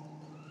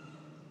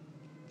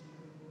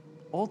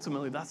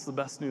 that's the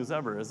best news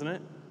ever, isn't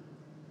it?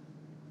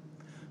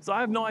 So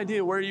I have no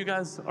idea where you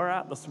guys are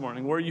at this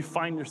morning, where you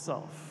find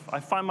yourself. I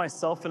find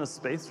myself in a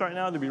space right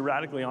now, to be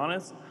radically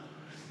honest,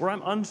 where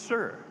I'm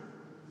unsure.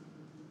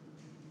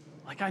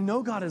 Like, I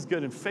know God is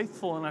good and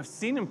faithful, and I've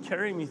seen him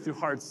carry me through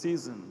hard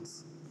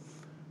seasons.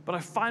 But I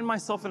find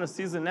myself in a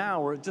season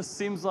now where it just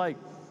seems like,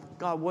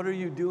 God, what are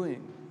you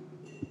doing?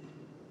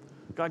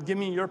 God, give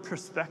me your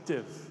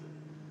perspective.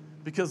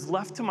 Because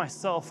left to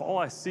myself, all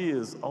I see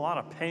is a lot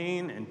of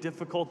pain and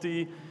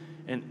difficulty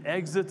and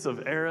exits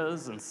of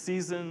eras and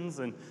seasons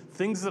and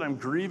things that I'm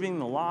grieving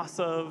the loss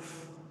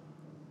of.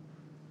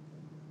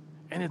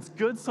 And it's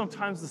good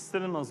sometimes to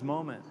sit in those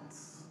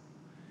moments.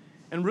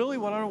 And really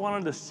what I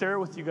wanted to share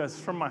with you guys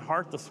from my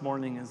heart this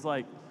morning is,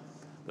 like,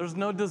 there's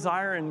no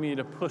desire in me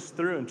to push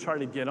through and try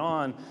to get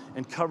on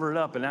and cover it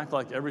up and act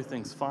like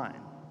everything's fine.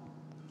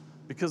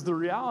 Because the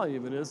reality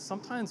of it is,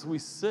 sometimes we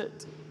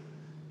sit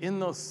in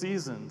those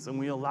seasons and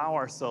we allow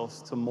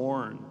ourselves to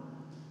mourn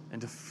and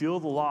to feel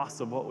the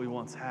loss of what we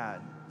once had.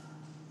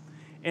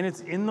 And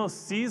it's in those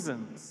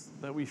seasons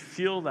that we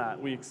feel that,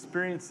 we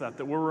experience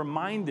that we're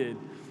reminded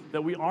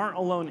that we aren't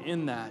alone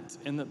in that,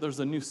 and that there's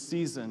a new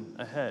season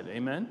ahead.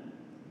 Amen?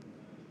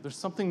 There's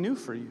something new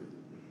for you.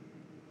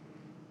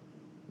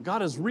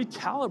 God is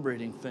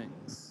recalibrating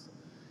things.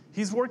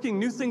 He's working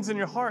new things in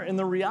your heart, and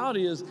the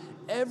reality is,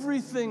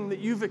 everything that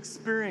you've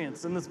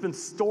experienced and that's been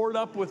stored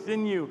up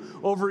within you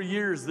over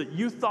years that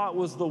you thought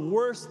was the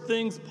worst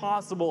things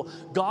possible,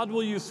 God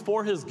will use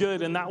for his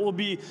good, and that will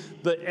be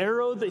the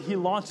arrow that he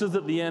launches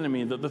at the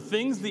enemy, that the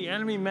things the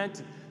enemy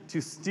meant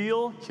to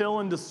steal, kill,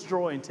 and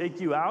destroy and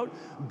take you out,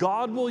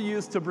 God will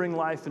use to bring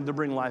life and to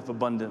bring life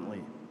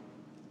abundantly.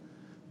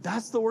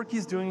 That's the work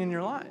he's doing in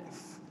your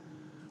life.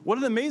 What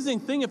an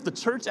amazing thing if the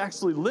church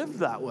actually lived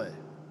that way.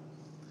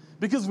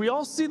 Because we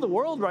all see the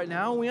world right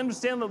now, and we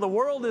understand that the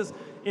world is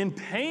in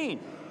pain,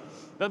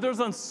 that there's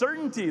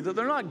uncertainty, that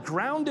they're not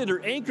grounded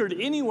or anchored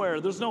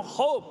anywhere. There's no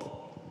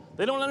hope.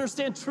 They don't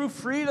understand true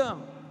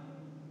freedom.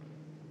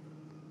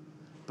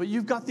 But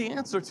you've got the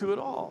answer to it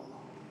all.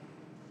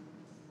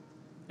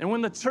 And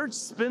when the church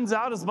spins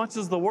out as much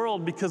as the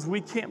world because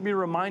we can't be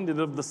reminded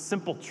of the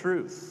simple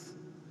truth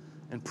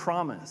and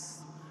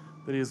promise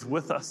that he is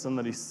with us and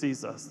that he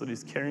sees us, that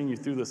he's carrying you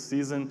through this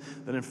season,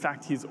 that in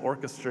fact he's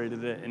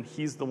orchestrated it and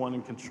he's the one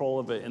in control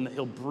of it, and that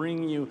he'll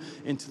bring you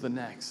into the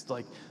next.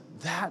 Like,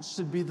 that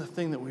should be the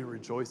thing that we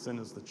rejoice in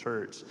as the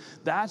church.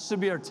 That should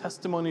be our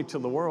testimony to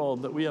the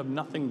world, that we have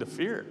nothing to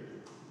fear.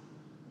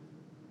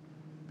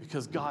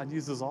 Because God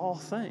uses all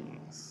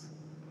things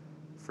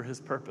for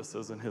his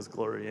purposes and his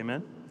glory.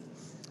 Amen?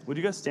 Would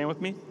you guys stand with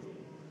me?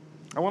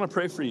 I want to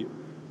pray for you.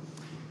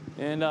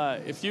 And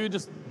if you would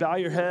just bow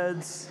your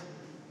heads,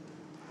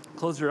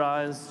 close your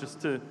eyes,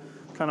 just to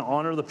kind of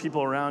honor the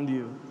people around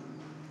you.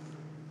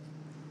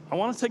 I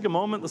want to take a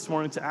moment this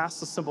morning to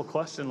ask a simple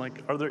question,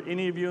 like, are there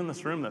any of you in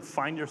this room that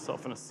find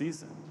yourself in a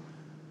season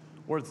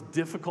where it's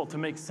difficult to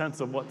make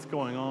sense of what's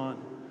going on,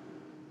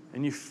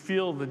 and you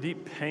feel the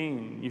deep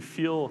pain, you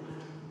feel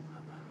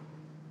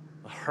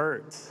the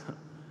hurt,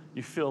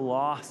 you feel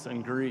loss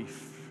and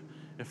grief?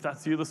 If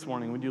that's you this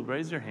morning, would you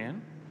raise your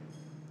hand?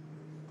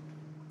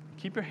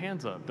 Keep your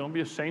hands up. Don't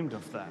be ashamed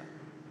of that.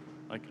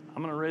 Like,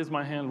 I'm going to raise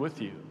my hand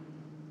with you.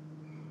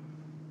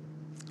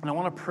 And I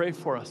want to pray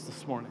for us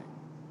this morning,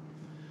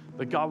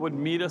 that God would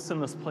meet us in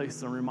this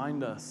place and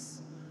remind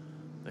us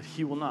that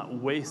he will not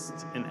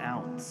waste an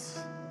ounce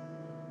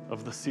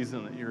of the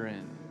season that you're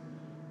in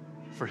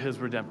for his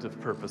redemptive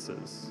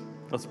purposes.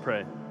 Let's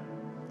pray.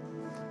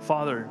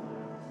 Father,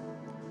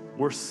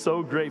 we're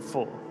so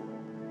grateful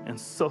and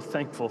so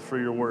thankful for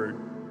your word,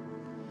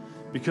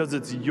 because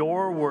it's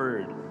your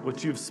word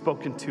which you've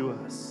spoken to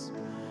us.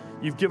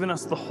 You've given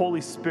us the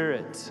Holy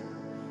Spirit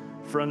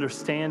for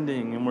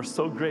understanding, and we're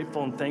so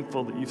grateful and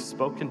thankful that you've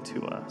spoken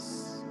to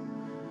us.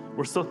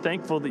 We're so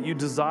thankful that you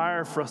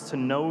desire for us to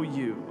know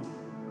you,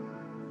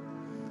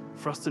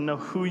 for us to know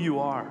who you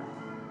are.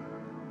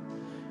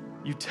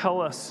 You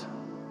tell us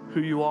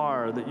who you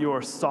are, that you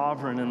are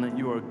sovereign and that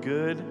you are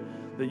good,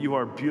 that you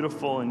are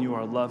beautiful and you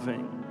are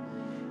loving.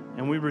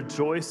 And we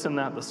rejoice in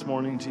that this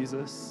morning,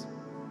 Jesus.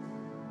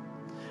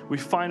 We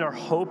find our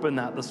hope in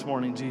that this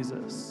morning,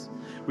 Jesus.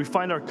 We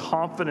find our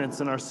confidence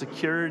and our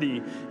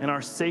security and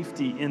our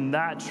safety in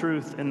that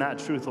truth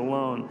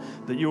alone,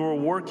 that you are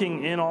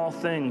working in all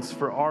things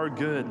for our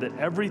good, that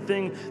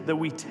everything that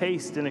we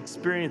taste and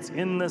experience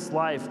in this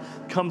life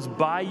comes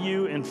by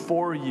you and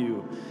for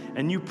you.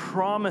 And you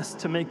promise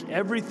to make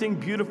everything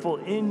beautiful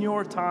in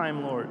your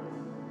time, Lord.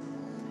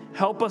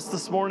 Help us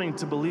this morning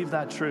to believe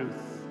that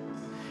truth.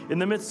 In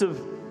the midst of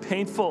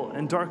painful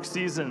and dark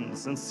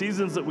seasons, and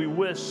seasons that we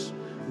wish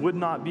would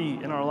not be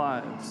in our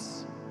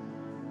lives,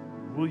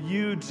 will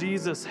you,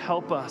 Jesus,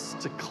 help us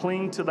to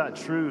cling to that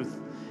truth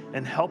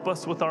and help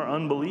us with our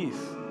unbelief?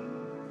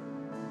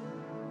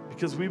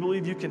 Because we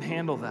believe you can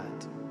handle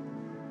that.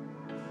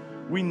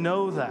 We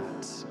know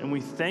that, and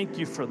we thank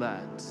you for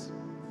that.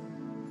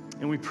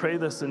 And we pray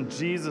this in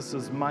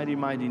Jesus' mighty,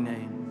 mighty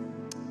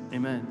name.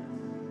 Amen.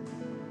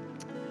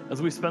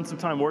 As we spend some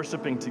time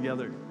worshiping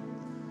together,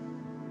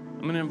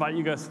 I'm going to invite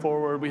you guys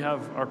forward. We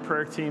have our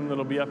prayer team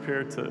that'll be up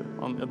here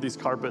on these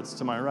carpets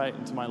to my right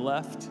and to my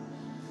left.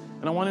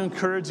 And I want to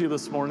encourage you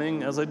this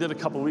morning, as I did a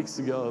couple weeks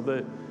ago,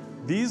 that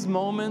these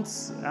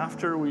moments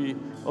after we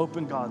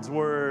open God's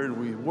word,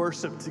 we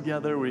worship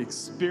together, we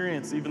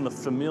experience even the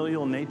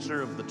familial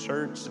nature of the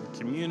church and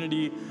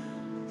community,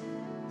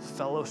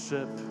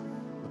 fellowship,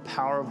 the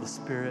power of the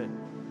Spirit.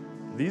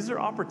 These are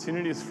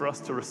opportunities for us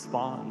to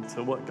respond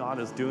to what God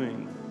is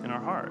doing in our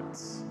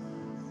hearts.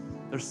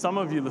 There's some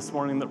of you this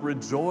morning that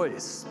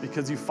rejoice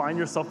because you find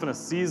yourself in a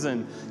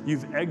season,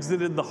 you've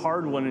exited the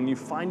hard one, and you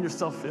find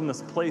yourself in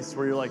this place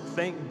where you're like,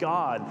 thank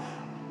God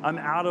I'm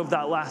out of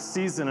that last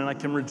season and I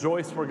can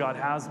rejoice where God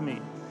has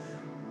me.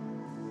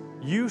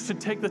 You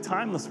should take the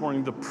time this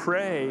morning to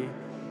pray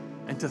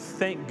and to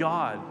thank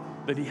God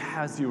that he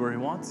has you where he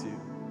wants you.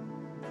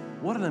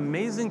 What an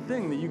amazing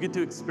thing that you get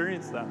to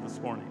experience that this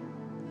morning.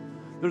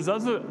 There's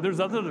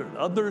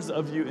others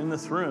of you in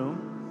this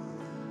room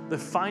that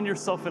find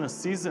yourself in a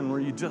season where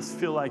you just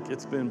feel like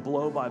it's been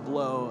blow by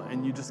blow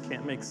and you just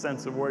can't make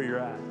sense of where you're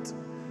at.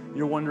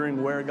 You're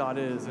wondering where God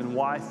is and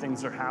why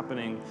things are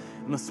happening.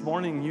 And this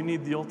morning, you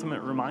need the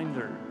ultimate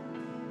reminder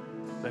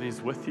that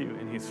he's with you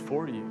and he's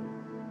for you,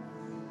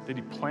 that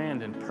he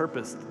planned and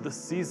purposed this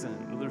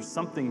season. There's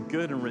something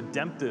good and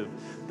redemptive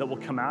that will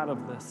come out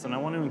of this. And I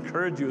want to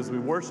encourage you as we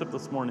worship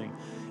this morning,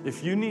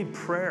 if you need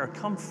prayer,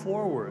 come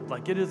forward.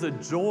 Like, it is a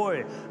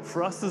joy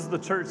for us as the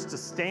church to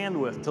stand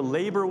with, to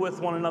labor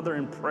with one another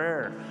in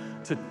prayer,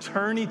 to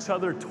turn each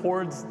other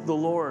towards the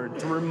Lord,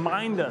 to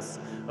remind us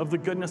of the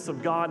goodness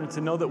of God, and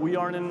to know that we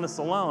aren't in this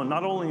alone.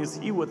 Not only is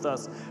he with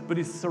us, but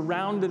he's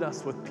surrounded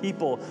us with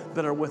people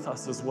that are with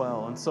us as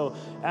well. And so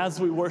as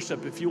we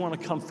worship, if you want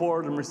to come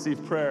forward and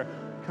receive prayer,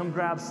 come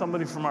grab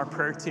somebody from our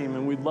prayer team,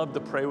 and we'd love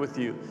to pray with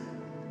you.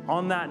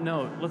 On that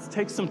note, let's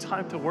take some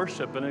time to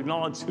worship and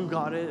acknowledge who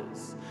God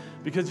is.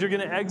 Because you're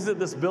going to exit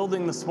this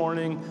building this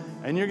morning,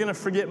 and you're going to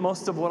forget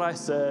most of what I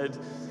said,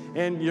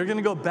 and you're going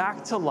to go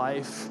back to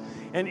life.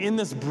 And in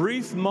this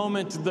brief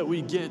moment that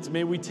we get,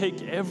 may we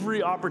take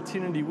every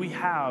opportunity we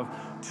have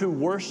to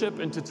worship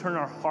and to turn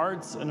our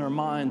hearts and our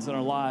minds and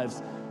our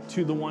lives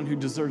to the one who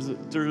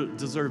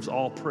deserves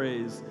all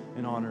praise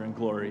and honor and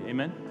glory.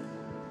 Amen?